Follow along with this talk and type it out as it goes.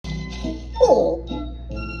Oh.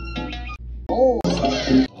 Oh.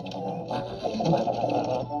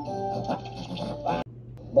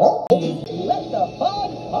 Let the fun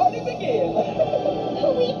party begin.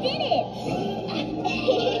 We did it!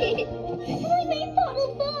 We made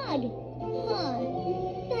bottled fog! Huh.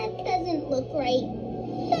 That doesn't look right.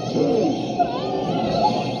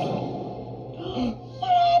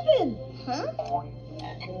 What happened? Huh?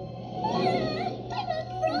 I'm a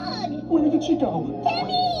frog! Where did she go?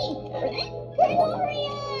 Demi!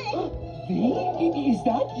 Gregoria! V? Is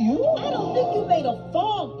that you? I don't think you made a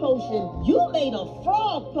fog potion. You made a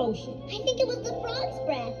frog potion. I think it was the frog's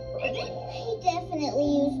breath. He definitely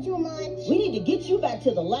used too much. We need to get you back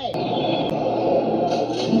to the lab.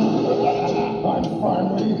 I'm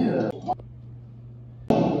finally here.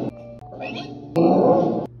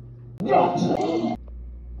 Gotcha.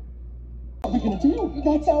 What are we gonna do?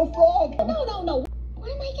 That's our frog. No. What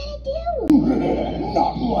am I gonna do?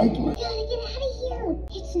 Not likely. We gotta get out of here.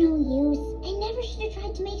 It's no use. I never should have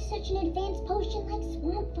tried to make such an advanced potion like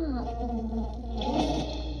Swamp Fog.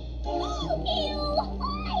 Ew!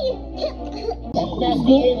 Hi!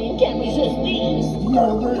 Nasty alien can't resist these.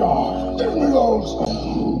 There they are. Give me those.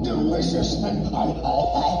 Delicious, and I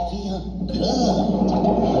feel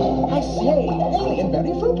good. I say, alien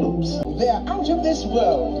berry Fruit Loops. They're out of this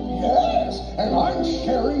world. Yes, and I'm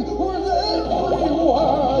sharing with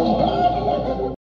everyone.